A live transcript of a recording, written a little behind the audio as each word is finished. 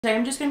Today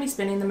I'm just going to be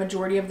spending the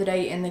majority of the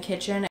day in the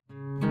kitchen.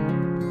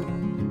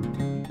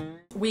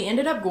 We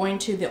ended up going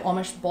to the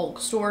Amish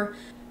bulk store.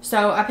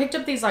 So I picked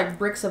up these like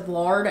bricks of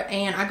lard,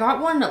 and I got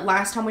one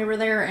last time we were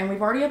there and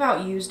we've already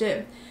about used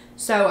it.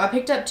 So I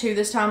picked up two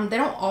this time. They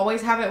don't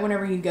always have it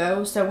whenever you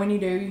go. So when you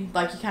do,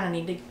 like, you kind of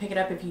need to pick it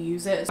up if you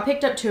use it. So I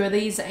picked up two of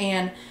these,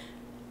 and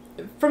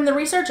from the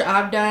research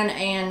I've done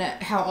and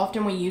how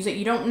often we use it,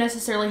 you don't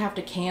necessarily have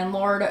to can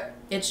lard.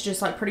 It's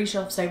just like pretty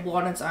shelf stable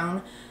on its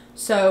own.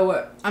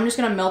 So I'm just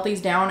going to melt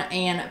these down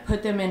and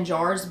put them in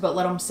jars, but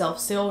let them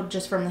self-seal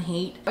just from the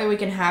heat. That way we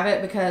can have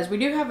it, because we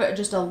do have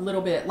just a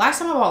little bit. Last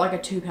time I bought like a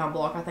 2-pound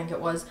block, I think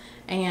it was,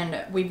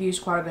 and we've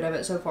used quite a bit of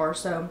it so far.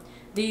 So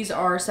these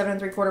are 7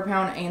 3/4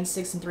 pound and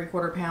 6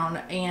 3/4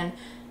 pound, and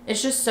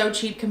it's just so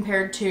cheap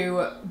compared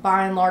to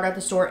buying lard at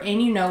the store,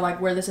 and you know like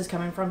where this is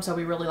coming from, so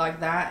we really like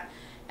that.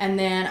 And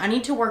then I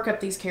need to work up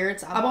these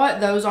carrots. I bought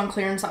those on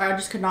clearance. I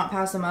just could not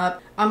pass them up.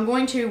 I'm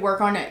going to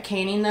work on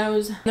canning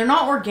those. They're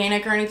not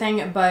organic or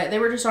anything, but they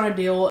were just on a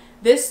deal.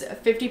 This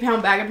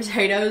 50-pound bag of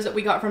potatoes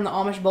we got from the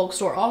Amish bulk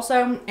store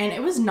also, and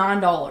it was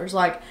 $9.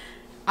 Like,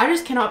 I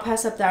just cannot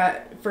pass up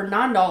that for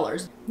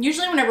 $9.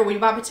 Usually whenever we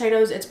buy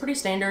potatoes, it's pretty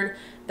standard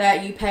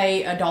that you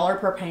pay $1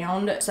 per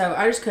pound. So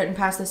I just couldn't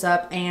pass this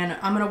up, and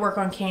I'm gonna work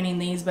on canning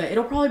these, but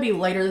it'll probably be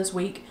later this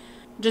week,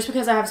 just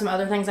because I have some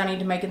other things I need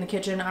to make in the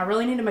kitchen. I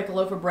really need to make a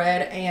loaf of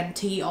bread and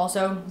tea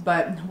also,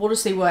 but we'll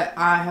just see what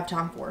I have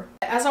time for.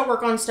 As I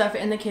work on stuff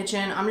in the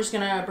kitchen, I'm just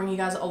gonna bring you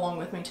guys along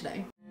with me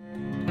today.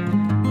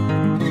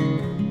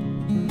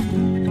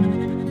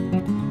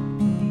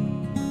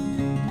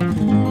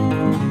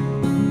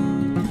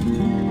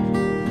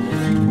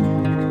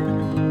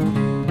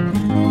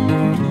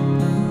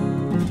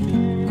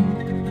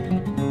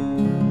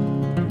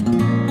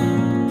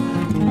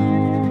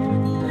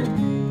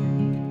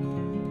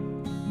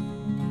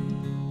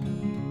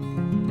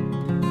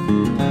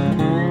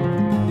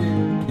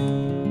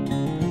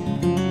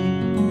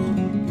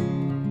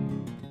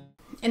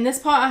 In this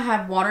pot I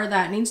have water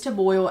that needs to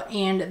boil,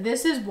 and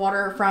this is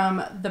water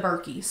from the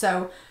Berkey.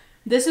 So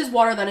this is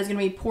water that is going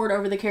to be poured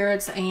over the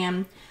carrots,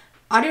 and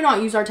I do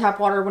not use our tap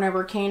water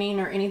whenever canning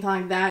or anything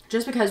like that,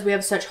 just because we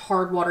have such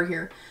hard water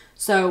here.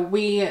 So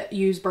we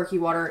use Berkey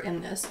water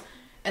in this.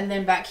 And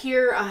then back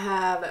here I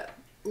have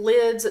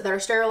lids that are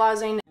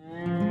sterilizing.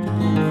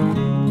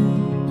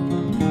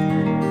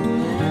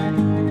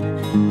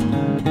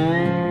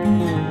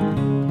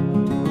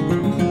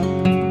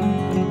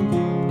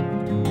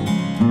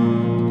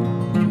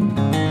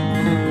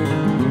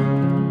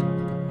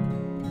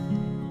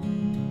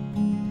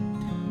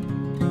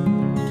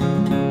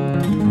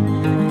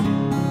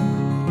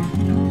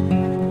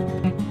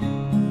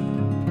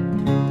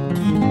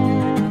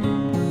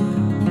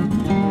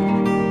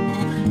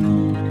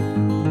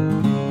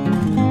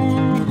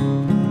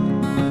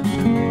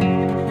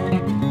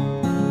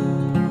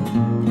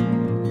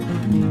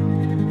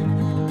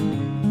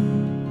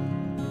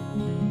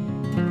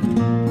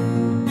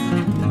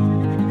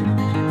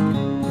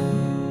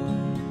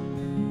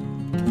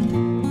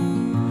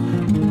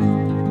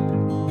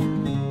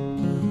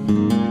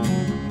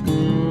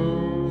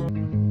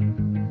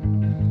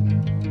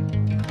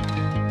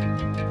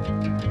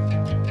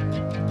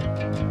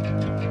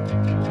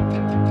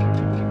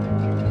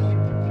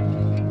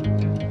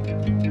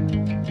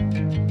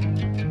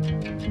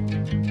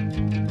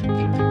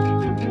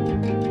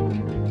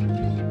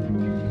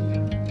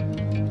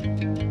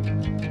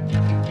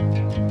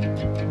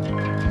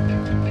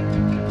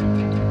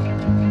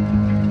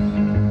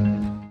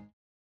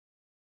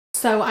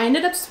 So I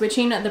ended up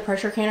switching the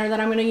pressure canner that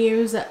I'm going to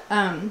use. That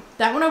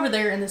one over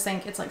there in the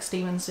sink, it's like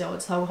steaming still.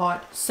 It's so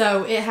hot.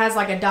 So it has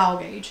like a dial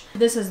gauge.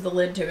 This is the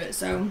lid to it.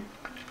 So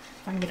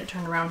if I can get it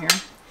turned around here.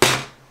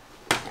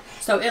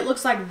 So it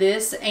looks like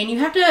this, and you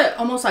have to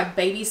almost like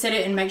babysit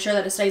it and make sure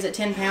that it stays at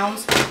 10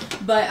 pounds.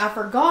 But I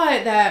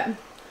forgot that,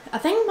 I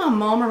think my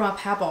mom or my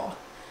papa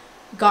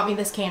got me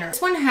this canner.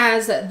 This one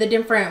has the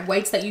different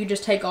weights that you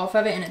just take off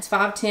of it, and it's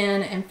 5,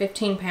 10, and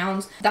 15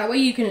 pounds. That way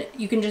you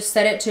can just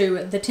set it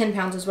to the 10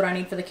 pounds is what I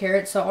need for the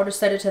carrots. So I'll just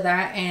set it to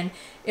that, and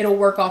it'll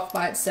work off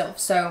by itself.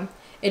 So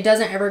it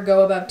doesn't ever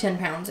go above 10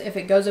 pounds. If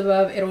it goes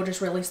above, it'll just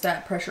release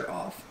that pressure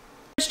off.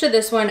 Switch to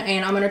this one,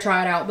 and I'm going to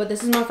try it out. But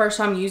this is my first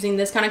time using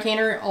this kind of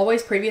canner.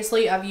 Always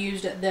previously I've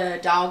used the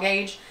dial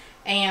gauge,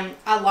 and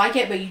I like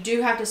it, but you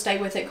do have to stay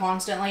with it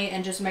constantly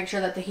and just make sure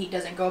that the heat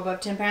doesn't go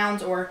above 10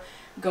 pounds or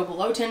go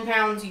below 10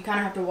 pounds. You kind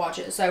of have to watch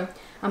it. So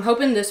I'm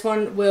hoping this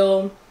one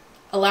will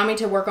allow me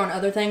to work on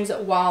other things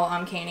while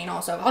I'm canning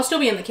also. I'll still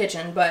be in the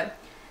kitchen, but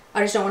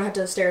I just don't want to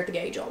have to stare at the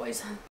gauge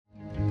always.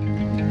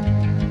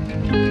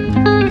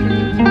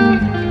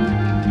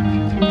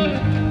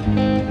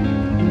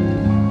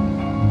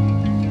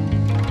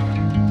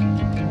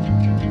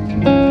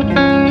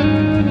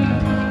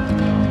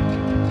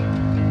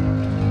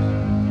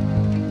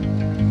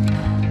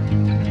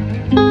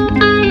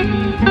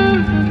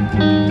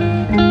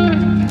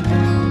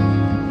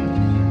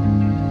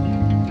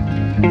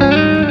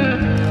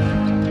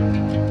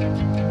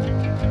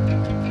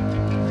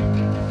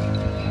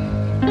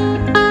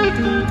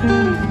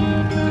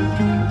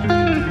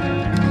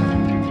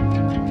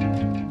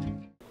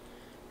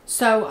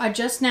 So I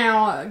just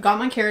now got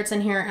my carrots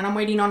in here and I'm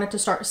waiting on it to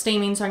start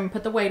steaming so I can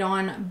put the weight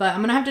on. But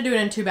I'm going to have to do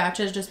it in 2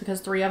 batches just because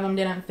 3 of them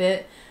didn't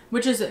fit,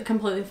 which is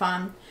completely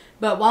fine.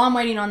 But while I'm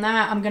waiting on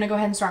that, I'm going to go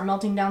ahead and start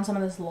melting down some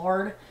of this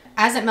lard.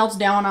 As it melts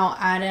down, I'll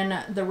add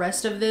in the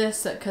rest of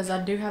this because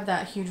I do have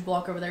that huge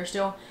block over there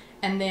still.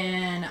 And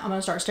then I'm going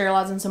to start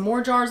sterilizing some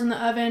more jars in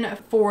the oven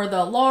for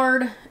the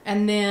lard,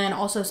 and then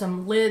also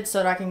some lids so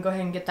that I can go ahead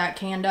and get that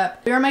canned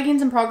up. We are making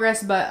some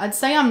progress, but I'd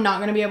say I'm not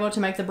going to be able to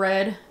make the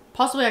bread.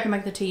 Possibly I can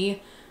make the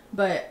tea,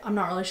 but I'm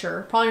not really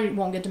sure. Probably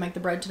won't get to make the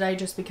bread today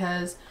just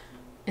because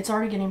it's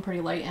already getting pretty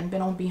late and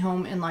Ben will be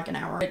home in like an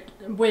hour.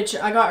 Which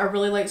I got a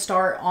really late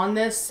start on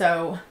this,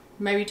 so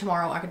maybe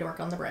tomorrow I could work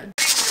on the bread.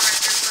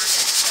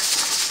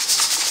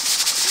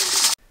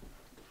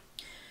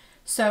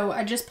 So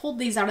I just pulled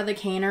these out of the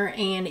canner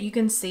and you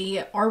can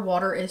see our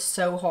water is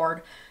so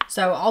hard.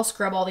 So I'll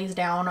scrub all these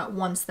down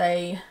once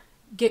they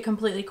get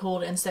completely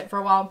cooled and sit for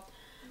a while.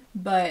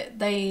 But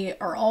they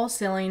are all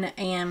sealing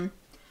and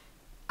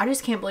I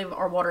just can't believe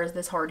our water is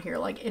this hard here.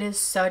 Like, it is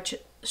such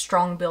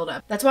strong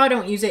buildup. That's why I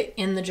don't use it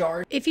in the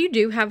jar. If you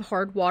do have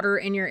hard water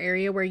in your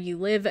area where you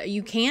live,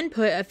 you can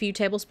put a few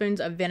tablespoons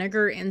of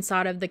vinegar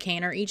inside of the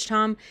canner each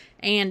time,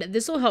 and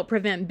this will help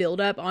prevent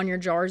buildup on your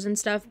jars and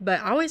stuff,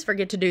 but I always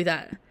forget to do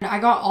that. I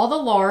got all the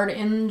lard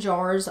in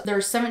jars.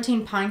 There's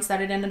 17 pints that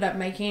it ended up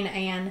making,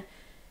 and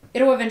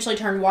it'll eventually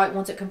turn white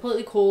once it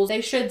completely cools. They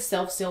should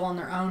self-seal on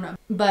their own,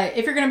 but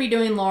if you're going to be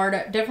doing lard,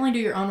 definitely do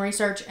your own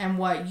research and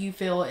what you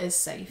feel is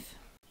safe.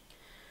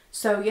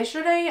 So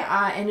yesterday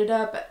I ended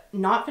up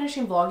not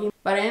finishing vlogging,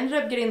 but I ended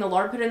up getting the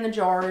lard put in the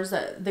jars,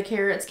 the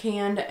carrots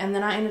canned, and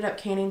then I ended up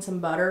canning some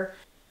butter.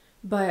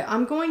 But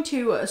I'm going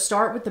to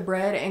start with the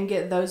bread and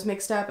get those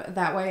mixed up.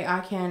 That way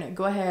I can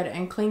go ahead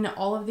and clean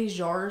all of these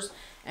jars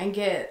and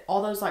get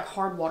all those like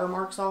hard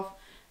watermarks off.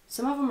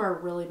 Some of them are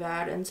really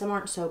bad and some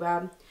aren't so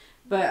bad.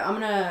 But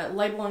I'm going to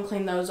label and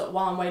clean those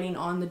while I'm waiting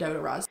on the dough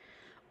to rise.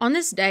 On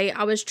this day,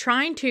 I was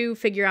trying to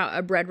figure out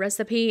a bread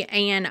recipe,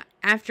 and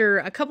after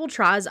a couple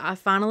tries, I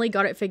finally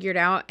got it figured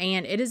out,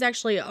 and it is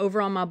actually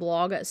over on my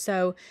blog,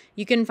 so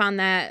you can find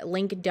that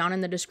link down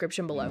in the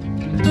description below.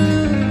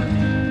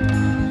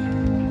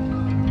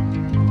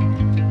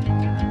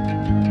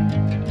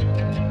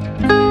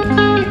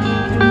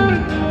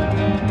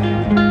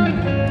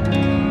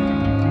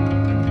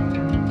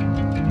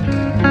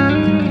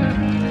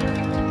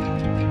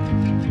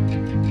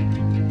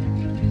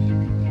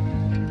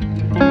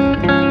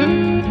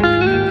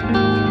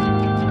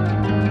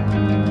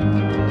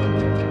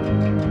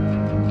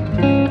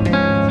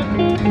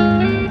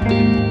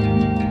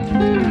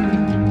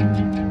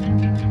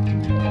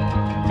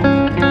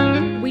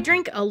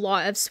 A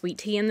lot of sweet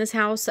tea in this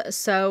house,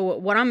 so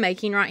what I'm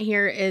making right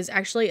here is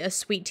actually a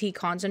sweet tea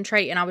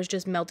concentrate, and I was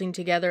just melting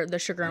together the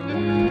sugar and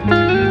water.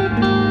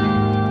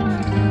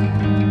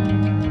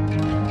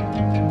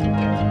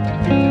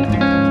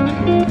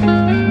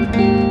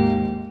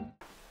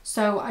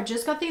 So I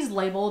just got these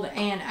labeled,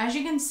 and as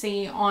you can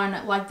see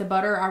on like the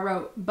butter, I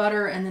wrote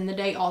butter and then the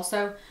date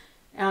also.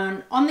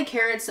 And on the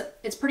carrots,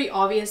 it's pretty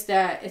obvious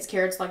that it's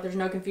carrots, like there's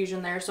no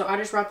confusion there, so I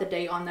just wrote the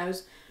date on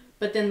those.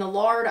 But then the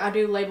lard, I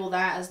do label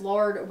that as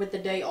lard with the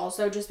date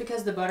also, just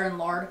because the butter and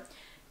lard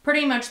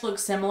pretty much look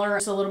similar.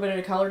 Just a little bit of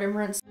a color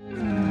difference.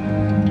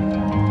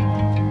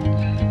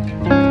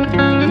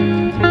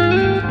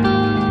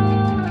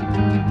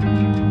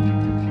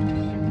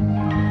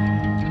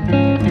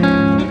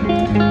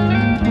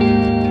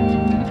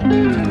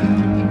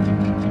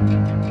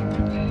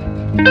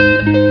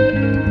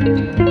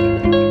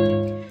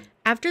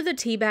 After the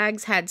tea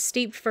bags had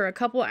steeped for a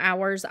couple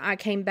hours, I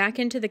came back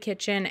into the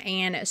kitchen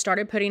and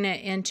started putting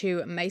it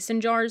into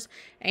mason jars,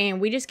 and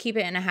we just keep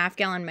it in a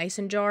half-gallon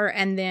mason jar,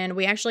 and then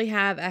we actually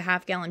have a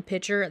half-gallon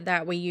pitcher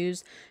that we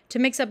use to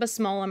mix up a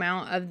small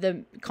amount of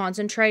the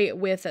concentrate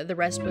with the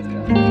rest with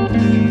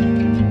water.